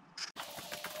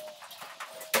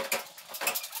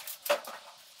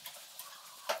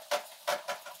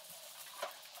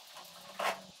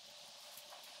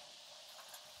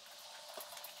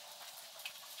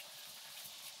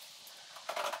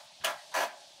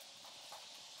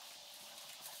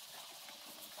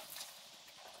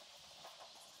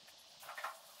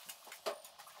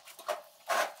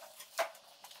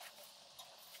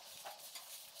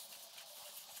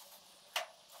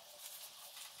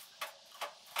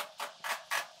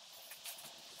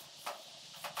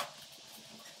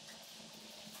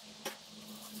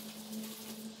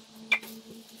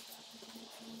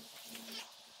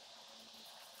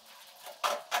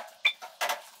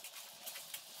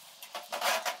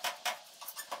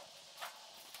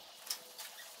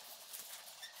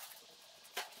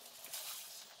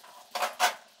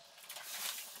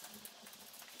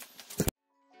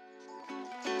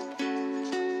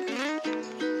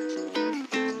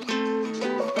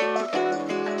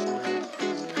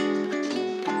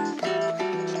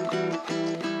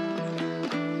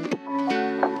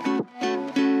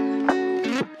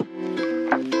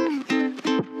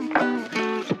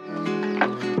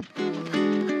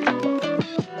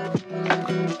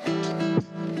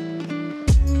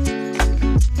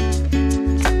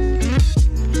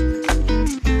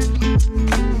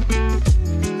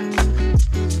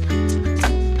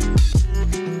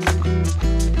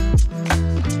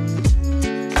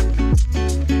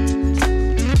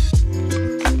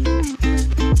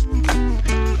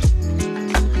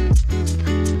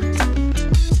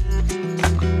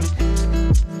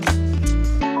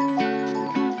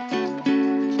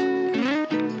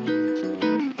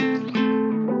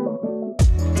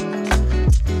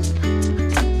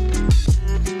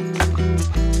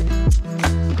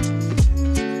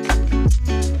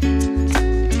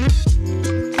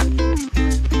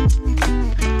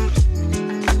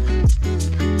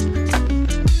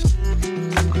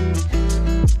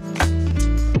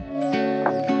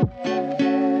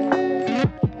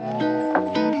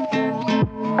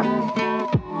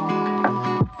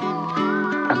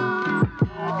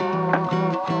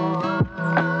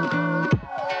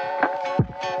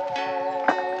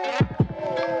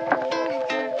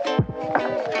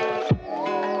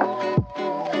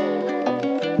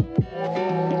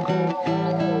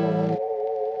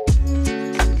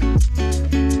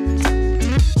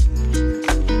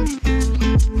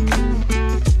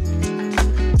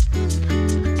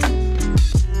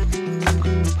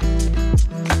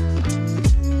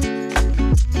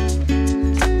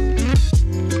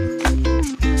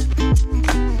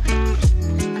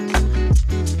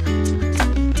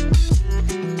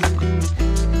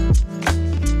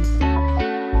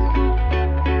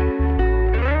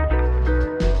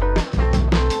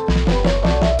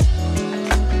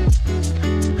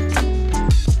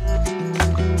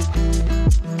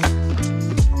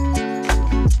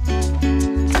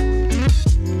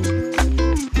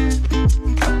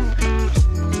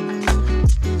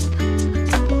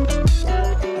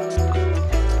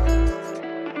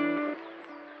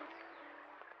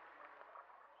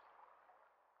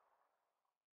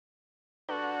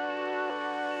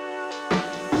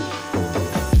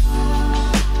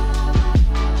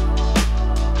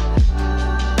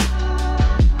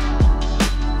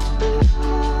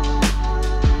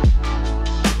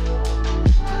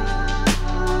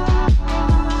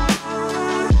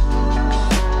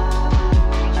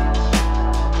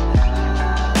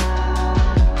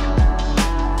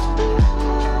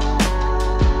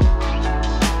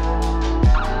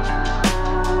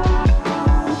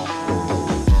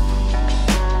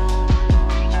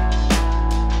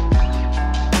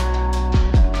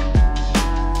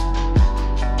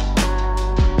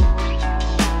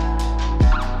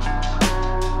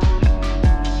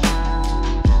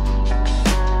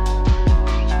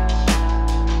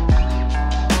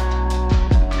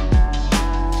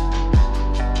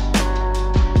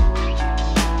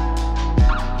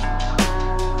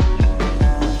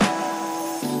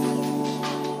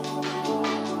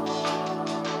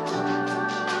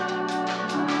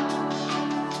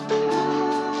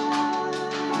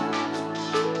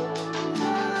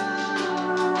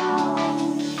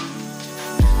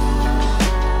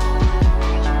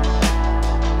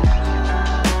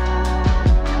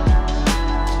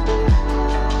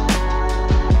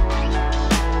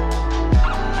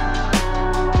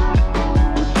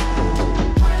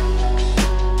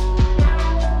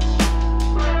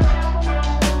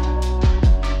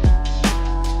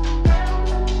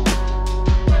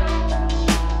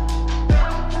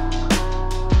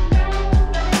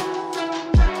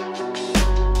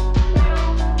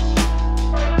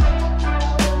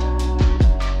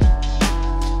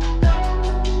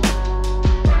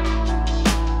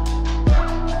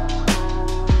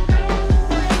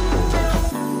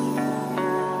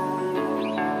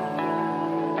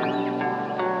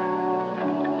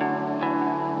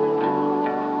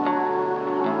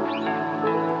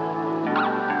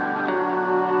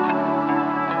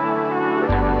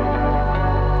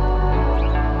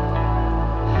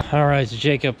 All right, so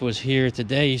Jacob was here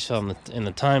today. You saw him in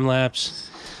the time lapse.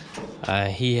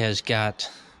 He helped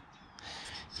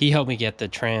me get the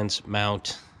trans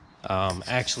mount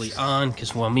actually on,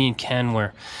 because while me and Ken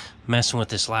were messing with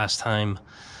this last time,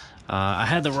 I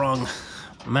had the wrong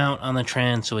mount on the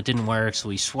trans, so it didn't work. So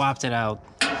we swapped it out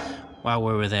while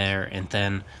we were there, and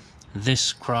then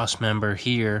this cross member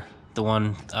here, the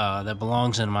one that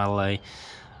belongs in Model A,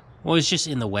 was just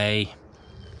in the way.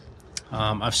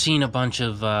 I've seen a bunch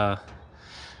of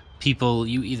people,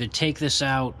 you either take this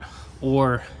out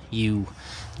or you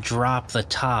drop the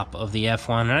top of the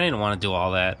F1, and I didn't want to do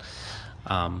all that,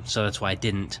 so that's why I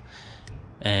didn't.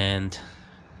 And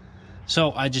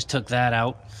so I just took that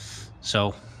out.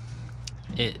 So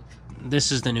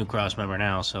this is the new cross member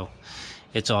now, so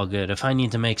it's all good. If I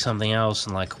need to make something else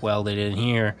and like weld it in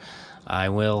here, I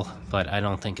will, but I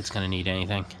don't think it's going to need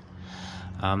anything.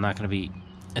 I'm not going to be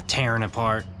tearing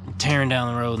apart, tearing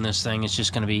down the road in this thing. It's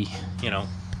just going to be, you know,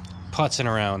 putzing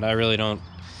around. I really don't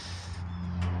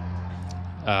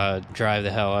drive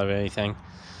the hell out of anything.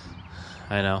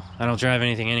 I know. I don't drive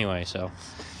anything anyway, so.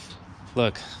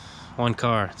 Look, one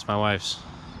car. It's my wife's.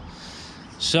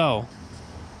 So,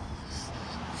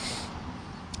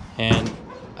 and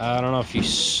I don't know if you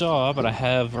saw, but I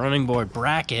have running board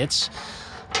brackets.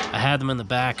 I had them in the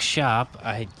back shop.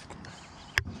 I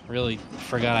really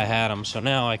forgot I had them, so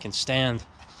now I can stand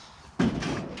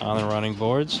on the running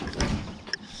boards.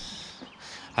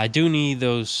 I do need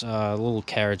those little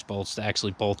carriage bolts to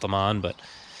actually bolt them on, but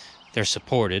they're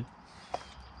supported.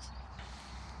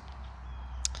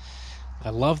 I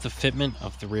love the fitment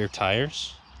of the rear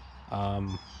tires,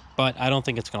 but I don't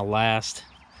think it's going to last,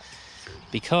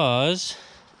 because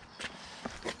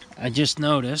I just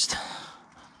noticed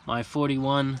my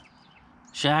 41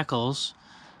 shackles,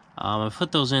 I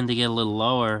put those in to get a little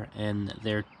lower, and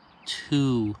they're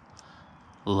too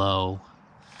low,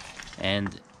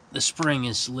 and the spring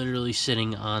is literally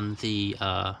sitting on the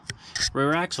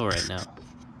rear axle right now.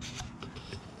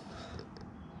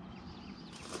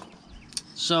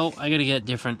 So I gotta get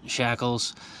different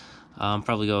shackles.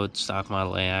 Probably go with stock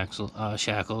Model A axle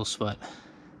shackles, but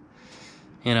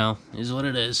you know, is what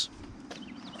it is.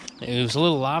 It was a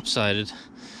little lopsided,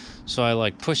 so I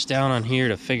like pushed down on here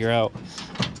to figure out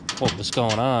what was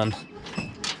going on,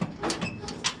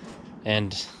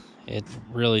 and it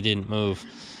really didn't move.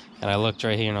 And I looked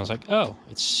right here and I was like, oh,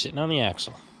 it's sitting on the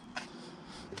axle.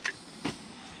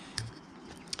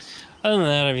 Other than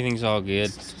that, everything's all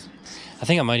good. I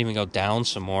think I might even go down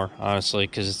some more, honestly,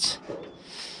 because it's...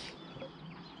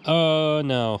 Oh,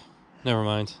 no. Never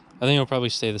mind. I think it'll probably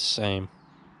stay the same.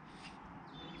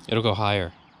 It'll go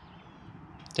higher.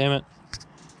 Damn it.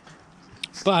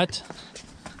 But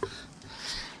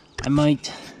I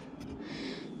might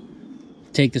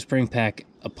take the spring pack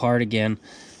apart again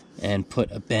and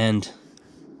put a bend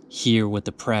here with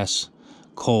the press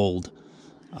cold.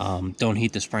 Don't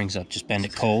heat the springs up, just bend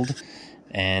it cold,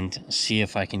 and see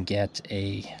if I can get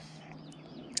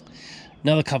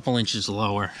another couple inches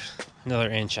lower. Another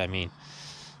inch, I mean.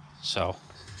 So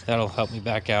that'll help me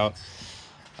back out.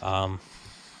 It'll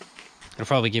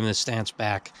probably give me the stance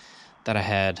back that I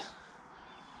had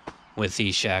with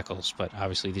these shackles, but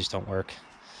obviously these don't work.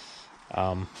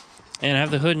 And I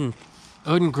have the hood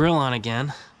and grill on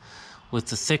again with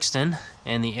the Thixton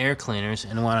and the air cleaners,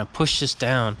 and when I push this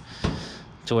down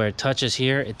to where it touches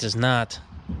here, it does not,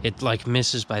 it like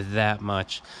misses by that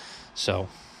much. So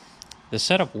the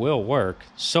setup will work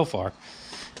so far.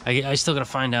 I still gotta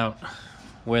find out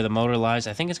where the motor lies.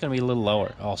 I think it's gonna be a little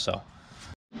lower also.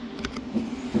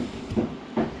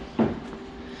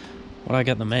 What I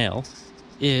got in the mail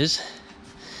is,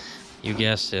 you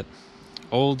guessed it,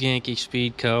 Old Yankee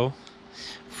Speed Co.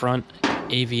 front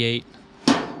Aviate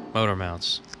motor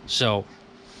mounts. So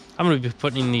I'm going to be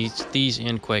putting these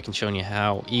in quick and showing you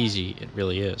how easy it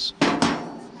really is.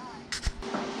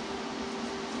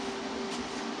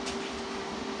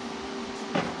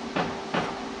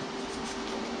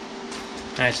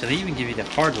 Alright, so they even give you the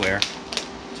hardware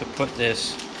to put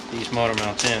these motor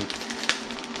mounts in,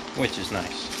 which is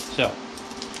nice. So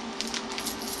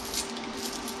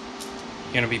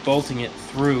you're going to be bolting it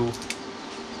through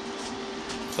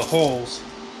the holes,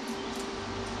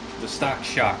 the stock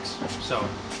shocks. So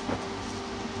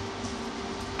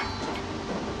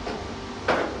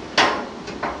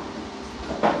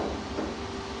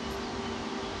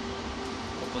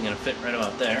hopefully going to fit right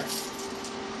about there.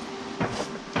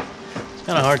 It's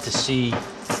kind of hard to see,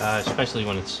 especially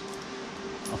when it's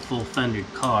a full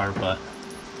fendered car, but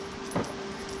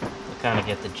you'll kind of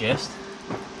get the gist.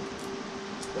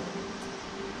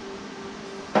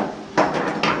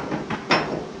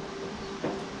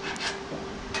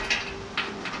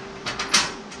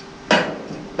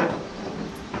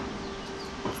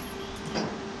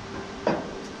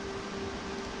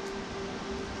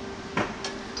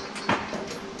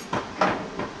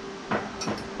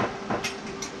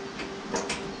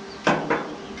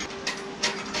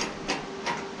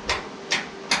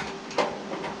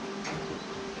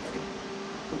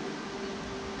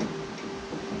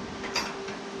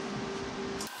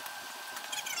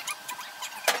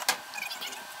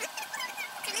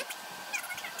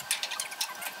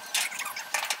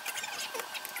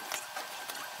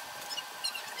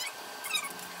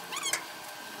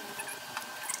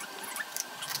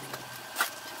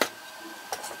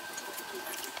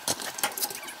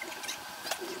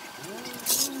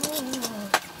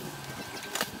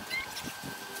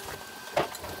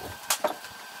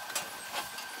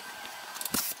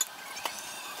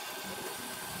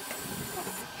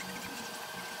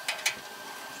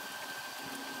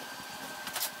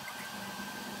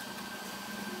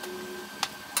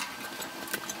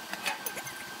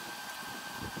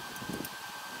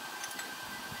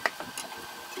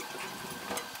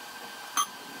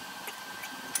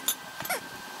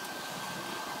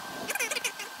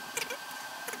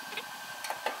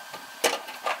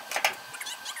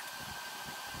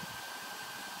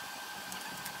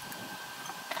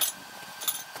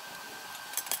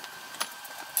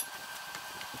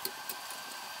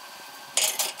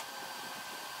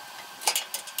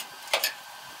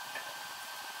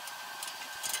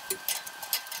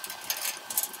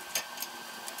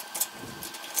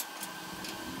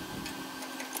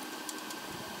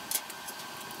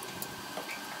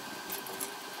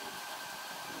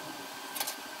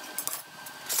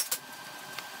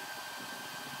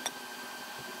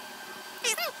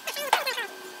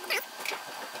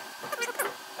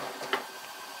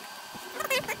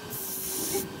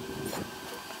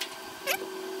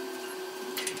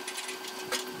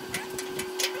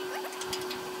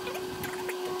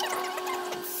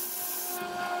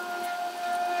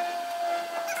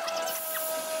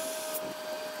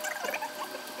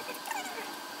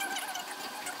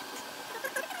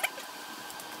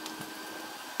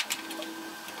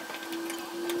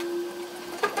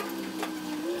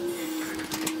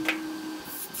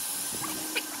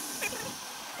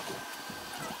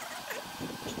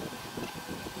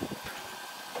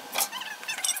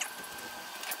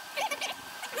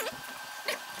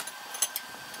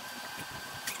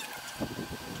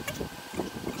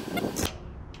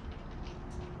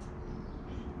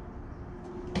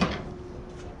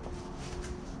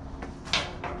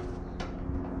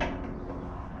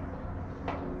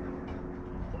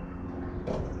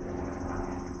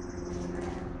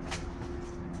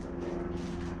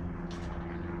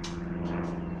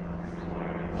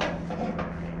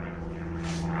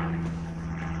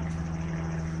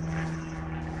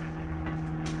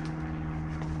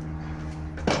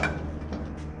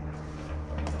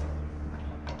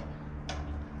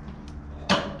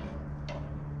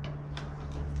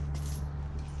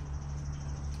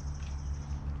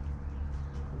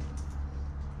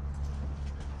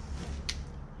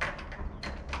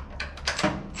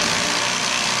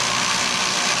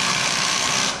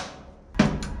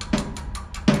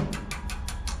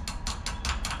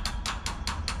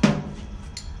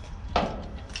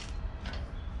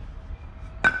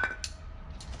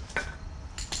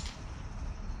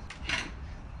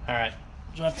 All right,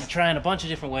 so I have to try in a bunch of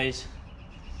different ways.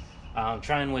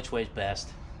 Trying which way's best.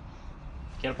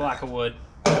 Get a block of wood,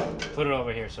 put it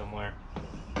over here somewhere,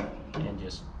 and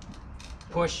just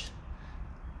push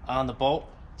on the bolt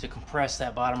to compress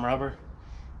that bottom rubber,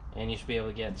 and you should be able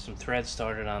to get some thread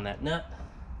started on that nut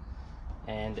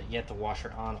and get the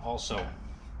washer on also.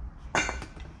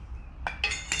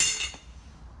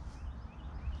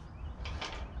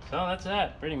 So that's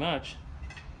that, pretty much.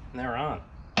 And they're on.